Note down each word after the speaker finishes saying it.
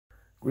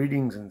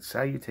Greetings and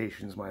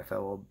salutations, my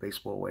fellow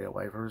baseball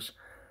way-of-lifers.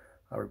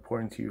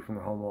 Reporting to you from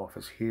the home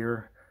office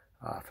here,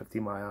 50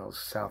 miles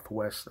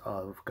southwest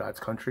of God's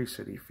Country,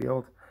 City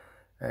Field.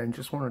 And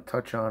just want to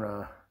touch on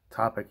a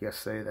topic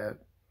yesterday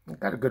that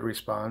got a good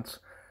response.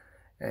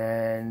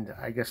 And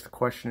I guess the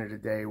question of the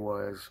day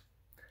was,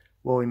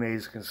 Willie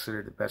Mays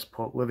considered the best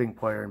living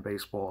player in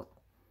baseball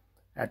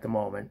at the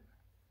moment,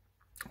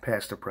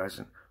 past or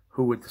present.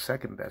 Who would the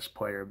second best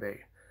player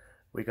be?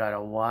 We got a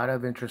lot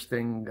of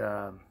interesting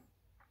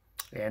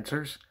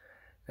answers,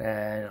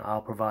 and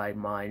I'll provide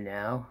mine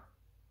now.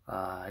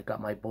 I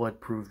got my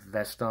bulletproof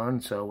vest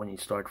on, so when you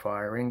start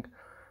firing,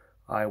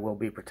 I will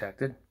be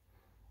protected.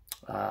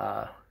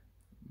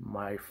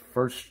 My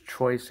first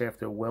choice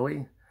after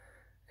Willie,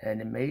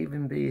 and it may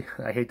even be,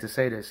 I hate to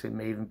say this, it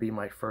may even be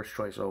my first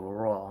choice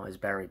overall, is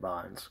Barry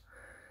Bonds.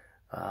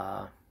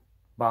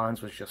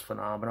 Bonds was just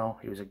phenomenal.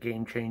 He was a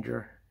game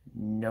changer.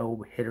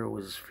 No hitter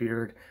was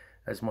feared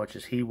as much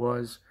as he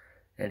was,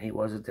 and he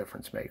was a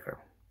difference maker.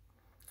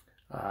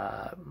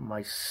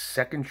 My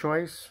second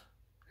choice,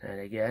 and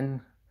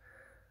again,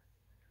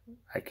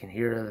 I can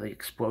hear the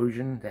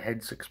explosion, the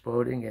heads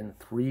exploding in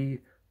 3,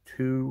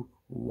 2,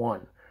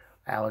 1.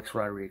 Alex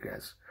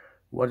Rodriguez.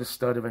 What a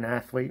stud of an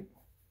athlete.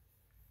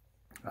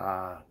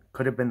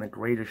 Could have been the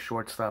greatest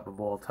shortstop of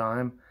all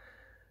time.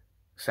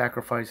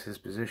 Sacrificed his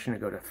position to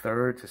go to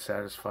third to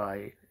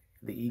satisfy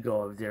the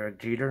ego of Derek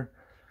Jeter,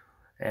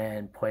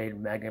 and played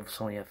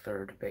magnificently at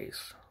third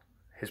base.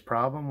 His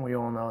problem, we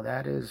all know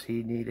that is,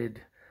 he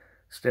needed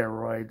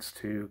steroids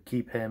to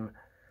keep him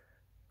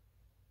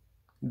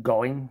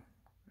going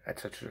at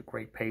such a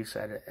great pace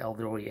at an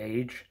elderly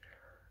age.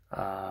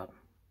 And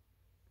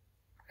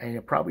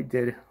it probably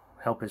did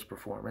help his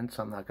performance,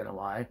 I'm not going to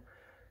lie.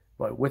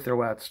 But with or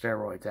without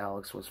steroids,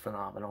 Alex was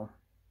phenomenal.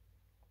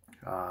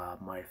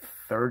 My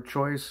third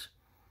choice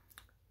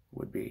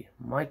would be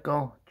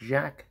Michael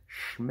Jack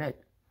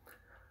Schmidt.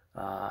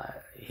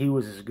 He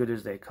was as good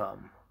as they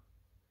come.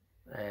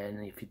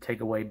 And if you take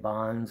away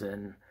Bonds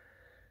and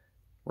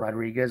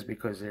Rodriguez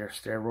because of their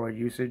steroid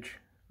usage,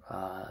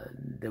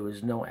 there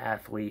was no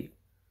athlete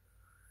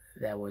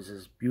that was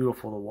as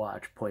beautiful to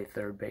watch play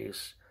third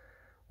base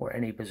or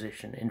any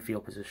position,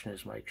 infield position,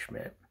 as Mike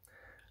Schmidt.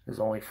 His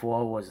only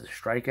flaw was the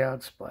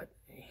strikeouts, but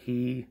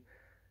he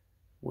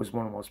was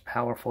one of the most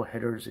powerful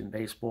hitters in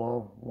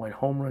baseball when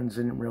home runs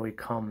didn't really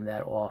come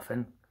that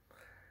often.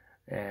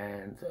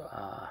 And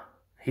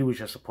he was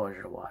just a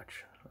pleasure to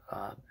watch.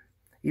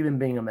 Even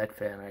being a Met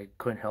fan, I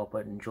couldn't help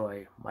but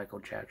enjoy Michael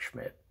Jack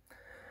Schmidt.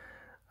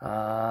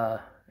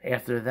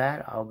 After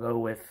that, I'll go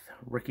with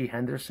Rickey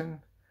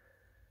Henderson.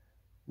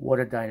 What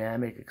a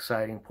dynamic,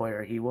 exciting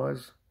player he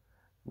was.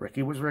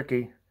 Rickey was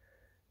Rickey,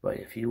 but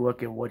if you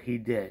look at what he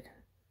did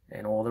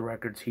and all the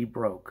records he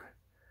broke,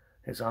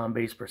 his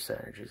on-base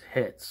percentage, his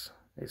hits,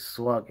 his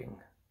slugging,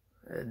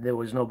 there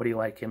was nobody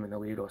like him in the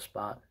leadoff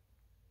spot.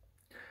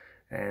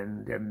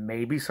 And there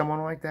may be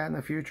someone like that in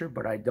the future,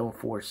 but I don't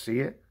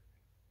foresee it.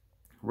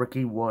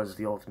 Rickey was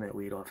the ultimate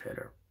leadoff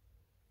hitter.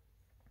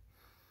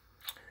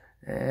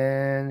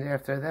 And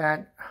after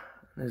that,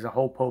 there's a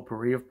whole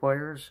potpourri of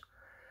players.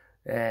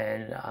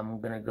 And I'm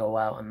going to go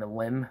out on the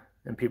limb,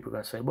 and people are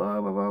going to say,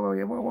 whoa, whoa, whoa,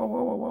 whoa, whoa, whoa,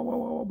 whoa, whoa,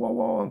 whoa, whoa,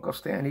 whoa, Uncle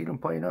Stan, he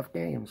didn't play enough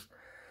games.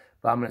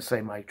 But I'm going to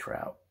say Mike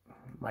Trout.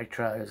 Mike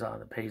Trout is on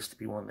the pace to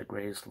be one of the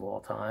greatest of all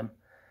time.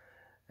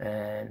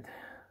 And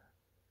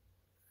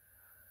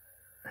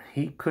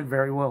he could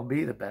very well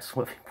be the best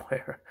living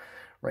player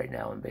right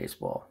now in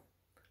baseball.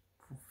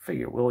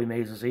 Figure Willie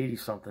Mays is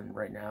 80-something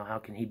right now. How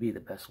can he be the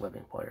best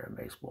living player in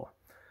baseball?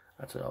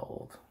 That's an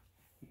old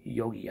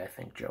Yogi, I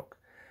think, joke.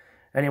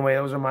 Anyway,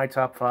 those are my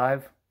top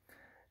 5.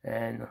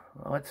 And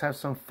let's have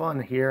some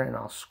fun here, and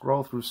I'll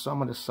scroll through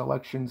some of the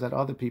selections that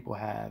other people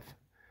have.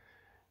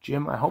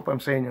 Jim, I hope I'm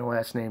saying your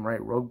last name right,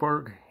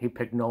 Rogberg, he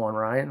picked Nolan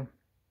Ryan.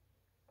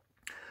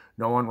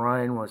 Nolan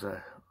Ryan was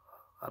a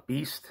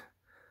beast,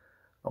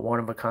 a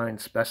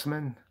one-of-a-kind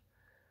specimen,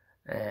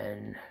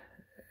 and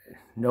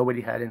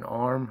nobody had an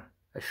arm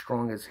as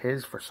strong as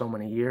his for so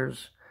many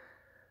years,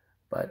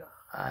 but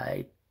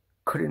I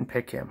couldn't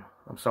pick him.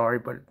 I'm sorry,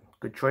 but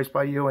good choice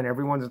by you, and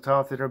everyone's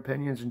entitled to their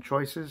opinions and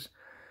choices.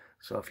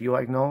 So if you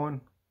like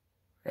Nolan,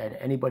 and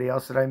anybody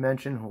else that I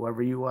mentioned,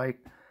 whoever you like,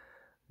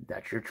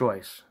 that's your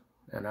choice,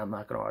 and I'm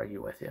not going to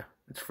argue with you.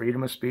 It's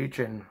freedom of speech,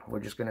 and we're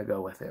just going to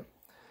go with it.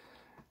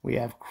 We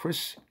have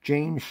Chris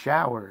James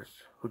Showers,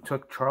 who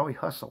took Charlie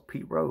Hustle,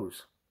 Pete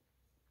Rose.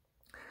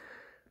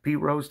 Pete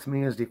Rose, to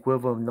me, is the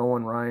equivalent of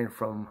Nolan Ryan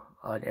from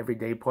an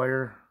everyday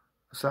player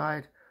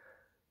side.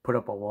 Put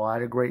up a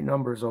lot of great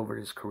numbers over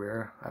his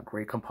career. A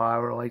great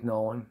compiler like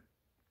Nolan.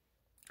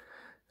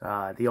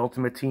 The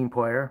ultimate team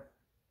player.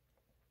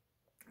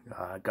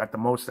 Got the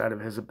most out of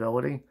his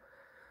ability.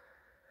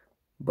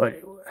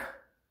 But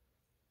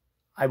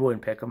I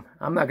wouldn't pick him.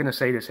 I'm not going to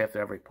say this after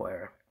every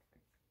player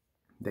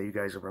that you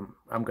guys are.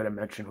 I'm going to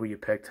mention who you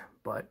picked,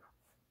 but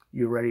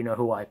you already know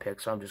who I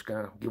picked, so I'm just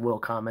going to give a little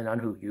comment on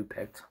who you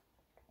picked.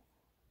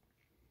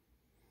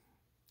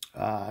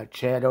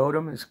 Chad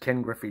Odom is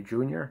Ken Griffey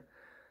Jr.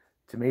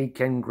 To me,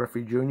 Ken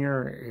Griffey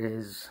Jr.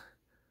 is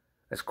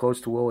as close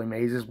to Willie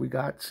Mays as we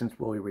got since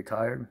Willie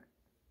retired.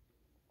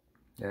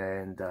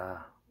 And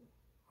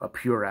a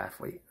pure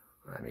athlete.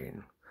 I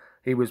mean,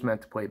 he was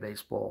meant to play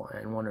baseball,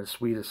 and one of the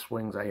sweetest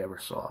swings I ever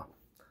saw.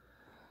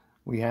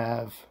 We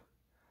have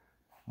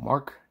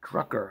Mark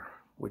Drucker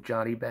with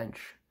Johnny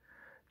Bench.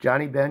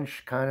 Johnny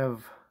Bench kind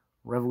of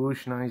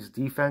revolutionized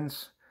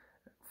defense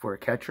for a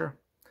catcher.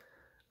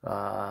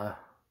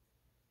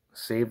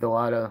 Saved a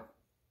lot of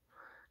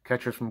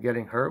catchers from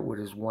getting hurt with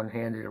his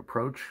one-handed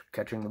approach,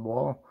 catching the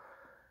ball.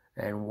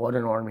 And what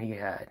an arm he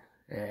had.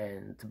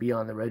 And to be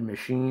on the red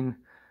machine,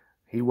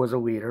 he was a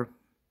leader.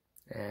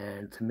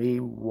 And to me,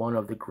 one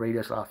of the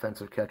greatest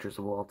offensive catchers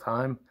of all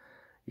time.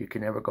 You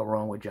can never go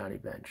wrong with Johnny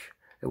Bench.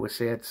 It was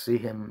sad to see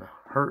him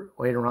hurt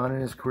later on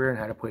in his career and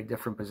had to play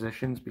different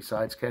positions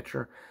besides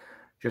catcher.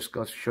 Just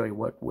goes to show you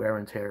what wear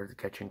and tear the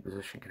catching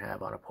position can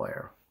have on a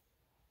player.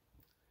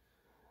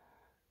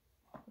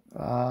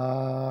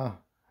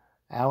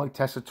 Alec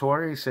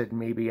Tessitore said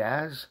maybe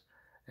Yaz.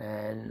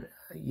 And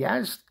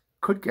Yaz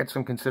could get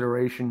some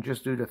consideration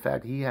just due to the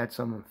fact he had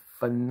some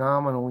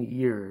phenomenal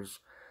years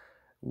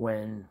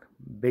when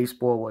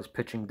baseball was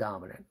pitching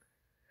dominant.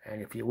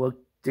 And if you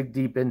dig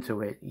deep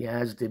into it,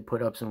 Yaz did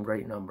put up some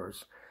great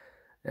numbers.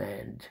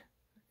 And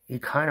he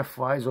kind of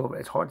flies over.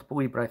 It's hard to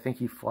believe, but I think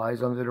he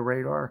flies under the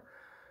radar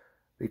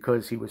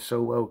because he was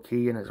so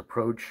low-key and his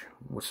approach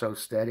was so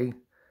steady.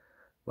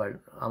 But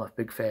I'm a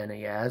big fan of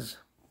Yaz.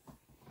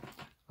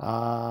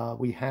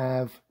 We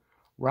have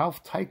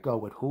Ralph Tycho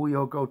with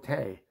Julio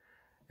Gotay.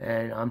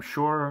 And I'm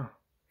sure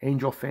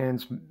Angel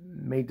fans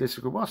may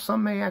disagree. Well,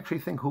 some may actually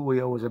think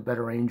Julio was a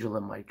better Angel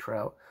than Mike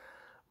Trout.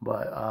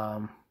 But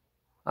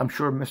I'm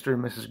sure Mr.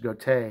 and Mrs.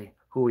 Gotay,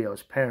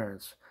 Julio's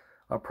parents,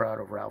 are proud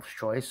of Ralph's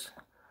choice.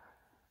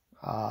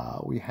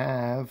 We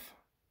have,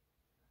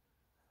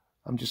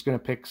 I'm just going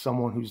to pick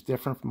someone who's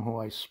different from who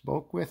I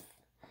spoke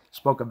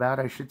about,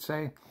 I should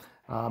say.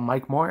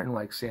 Mike Martin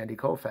likes Sandy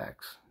Koufax.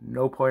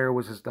 No player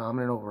was as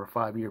dominant over a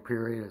 5-year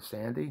period as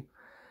Sandy,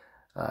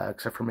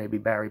 except for maybe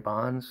Barry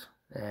Bonds.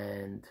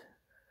 And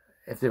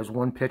if there's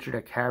one pitcher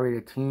that carried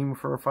a team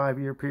for a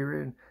 5-year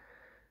period,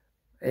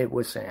 it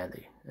was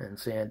Sandy. And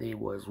Sandy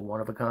was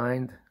one of a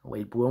kind, a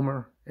late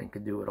bloomer, and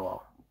could do it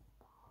all.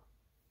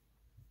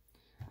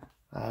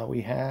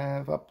 We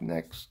have up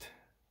next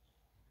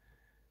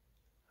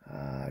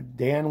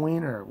Dan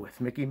Wiener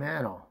with Mickey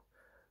Mantle.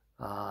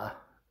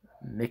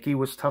 Mickey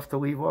was tough to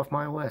leave off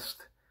my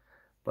list,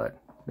 but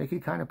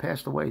Mickey kind of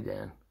passed away,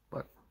 Dan.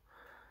 But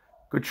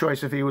good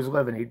choice. If he was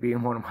living, he'd be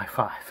in one of my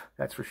 5,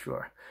 that's for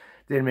sure.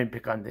 Didn't mean to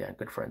pick on Dan.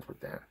 Good friends with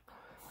Dan.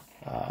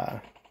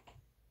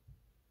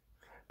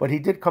 But he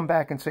did come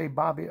back and say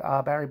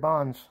Barry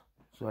Bonds,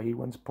 so he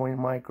wins a point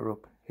in my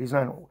group. He's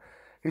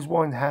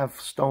willing to have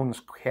stones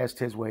cast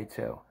his way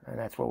too, and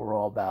that's what we're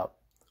all about,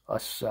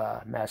 us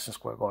Madison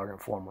Square Garden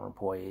former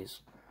employees.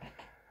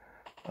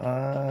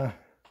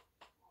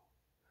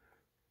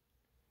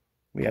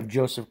 We have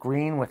Joseph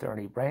Green with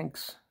Ernie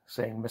Banks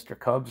saying Mr.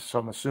 Cubs, so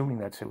I'm assuming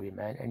that's who he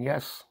meant. And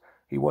yes,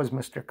 he was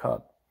Mr.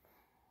 Cub,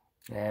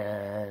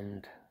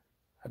 and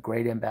a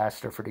great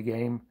ambassador for the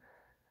game,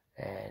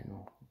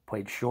 and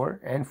played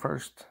short and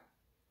first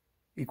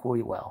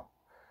equally well.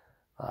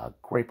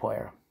 Great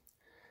player.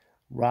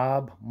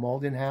 Rob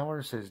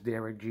Moldenhauer says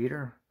Derek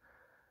Jeter.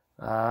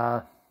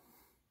 I'm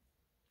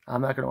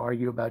not going to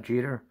argue about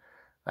Jeter.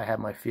 I have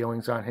my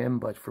feelings on him,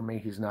 but for me,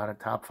 he's not a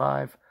top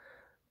 5.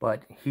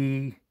 But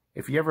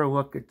if you ever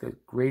look at the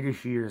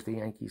greatest years the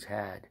Yankees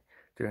had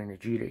during the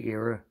Jeter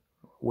era,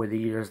 were the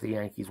years the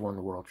Yankees won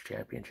the World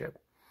Championship.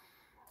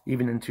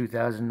 Even in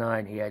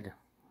 2009,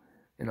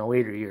 in the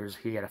later years,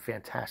 he had a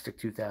fantastic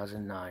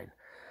 2009.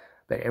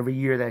 But every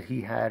year that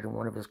he had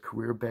one of his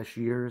career best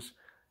years,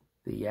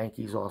 the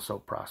Yankees also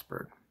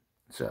prospered.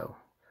 So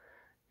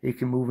he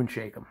can move and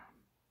shake them.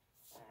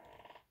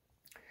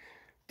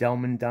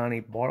 Delman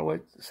Donnie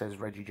Bartlett says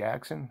Reggie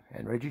Jackson.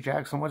 And Reggie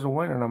Jackson was a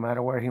winner no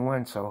matter where he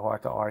went, so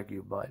hard to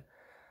argue. But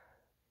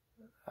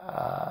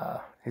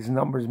his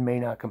numbers may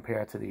not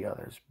compare to the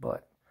others.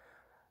 But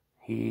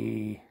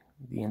the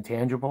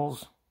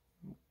intangibles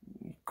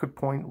could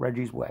point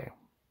Reggie's way.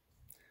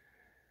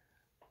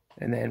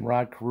 And then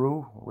Rod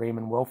Carew,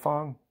 Raymond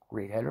Wilfong,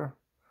 great hitter.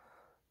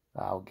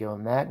 I'll give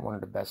him that, one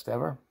of the best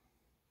ever.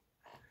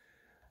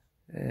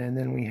 And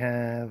then we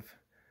have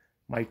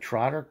Mike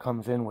Trotter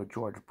comes in with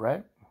George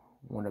Brett,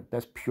 one of the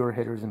best pure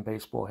hitters in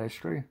baseball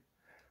history.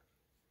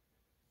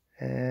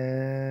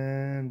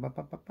 And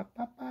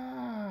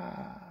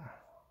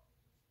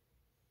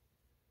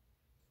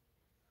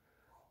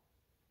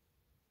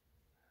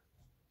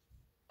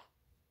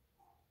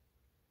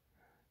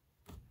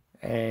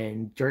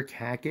And Dirk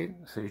Hackett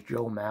says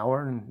Joe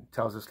Mauer and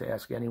tells us to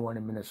ask anyone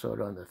in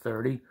Minnesota under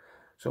 30.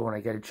 So when I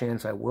get a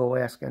chance, I will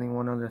ask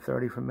anyone under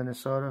 30 from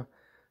Minnesota.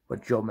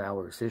 But Joe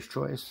Mauer is his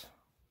choice.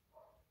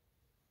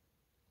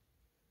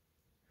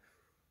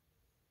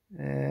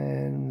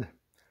 And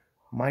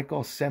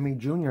Michael Semi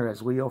Jr.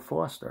 as Leo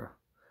Foster.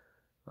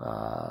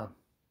 Not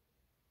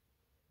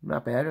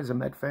bad as a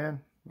Met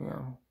fan. You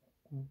know,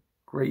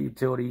 great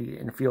utility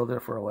infielder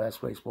for a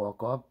last baseball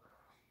club.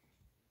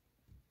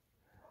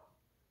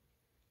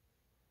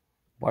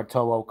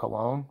 Bartolo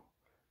Colon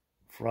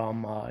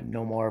from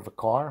No More of a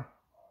Core,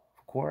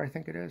 I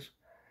think it is.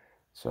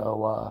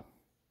 So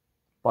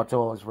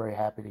Bartolo is very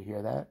happy to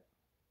hear that,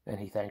 and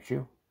he thanks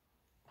you.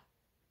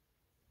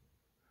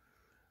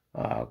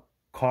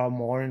 Carl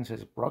Morans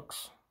is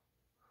Brooks.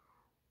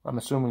 I'm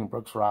assuming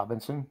Brooks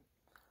Robinson.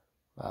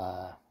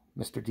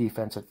 Mr.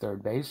 Defense at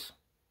third base.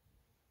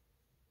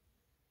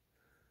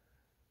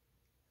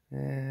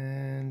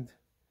 And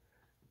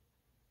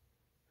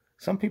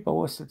some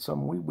people listed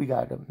some, we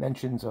got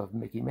mentions of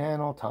Mickey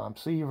Mantle, Tom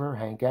Seaver,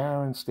 Hank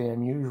Aaron, Stan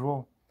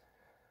Musial.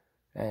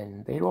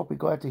 And they'd all be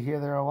glad to hear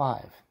they're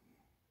alive.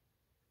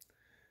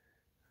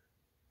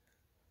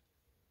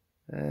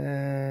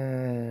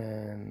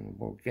 And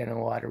we're getting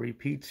a lot of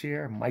repeats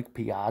here. Mike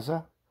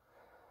Piazza.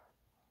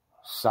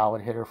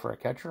 Solid hitter for a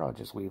catcher. I'll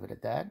just leave it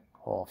at that.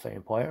 Hall of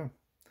Fame player.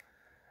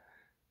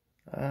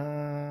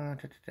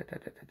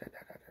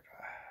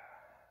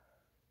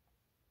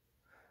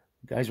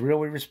 You guys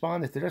really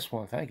responded to this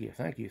one. Thank you,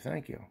 thank you,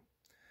 thank you.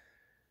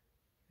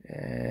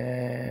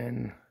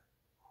 And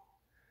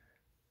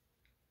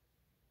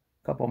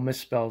a couple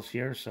misspells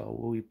here. So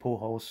Louis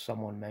Pujols,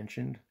 someone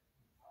mentioned.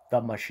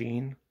 The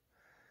Machine.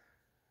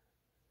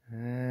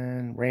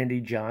 And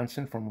Randy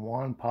Johnson from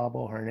Juan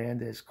Pablo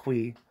Hernandez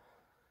Clee.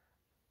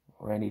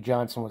 Randy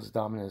Johnson was as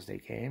dominant as they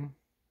came.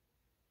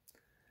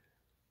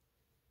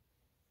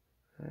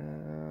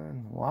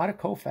 And a lot of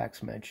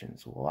Koufax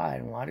mentions. A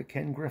lot of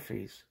Ken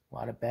Griffey's. A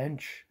lot of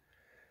bench.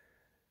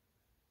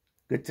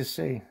 Good to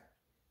see.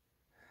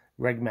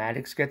 Greg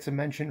Maddux gets a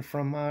mention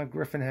from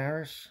Griffin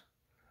Harris.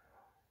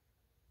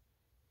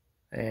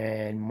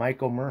 And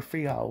Michael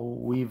Murphy.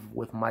 I'll leave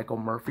with Michael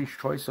Murphy's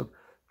choice of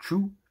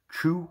Chu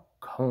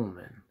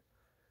Coleman.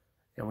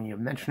 And when you're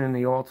mentioning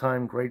the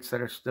all-time greats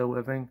that are still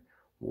living,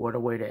 what a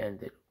way to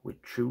end it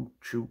with Chu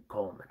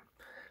Coleman.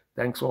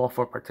 Thanks all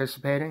for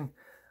participating.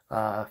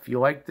 If you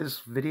like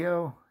this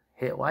video,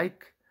 hit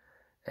like.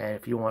 And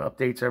if you want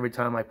updates every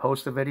time I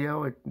post a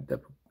video, the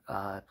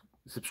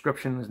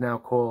subscription is now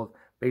called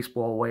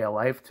Baseball Way of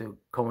Life to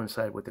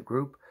coincide with the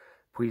group.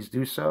 Please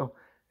do so,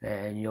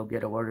 and you'll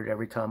get alerted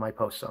every time I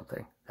post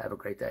something. Have a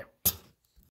great day.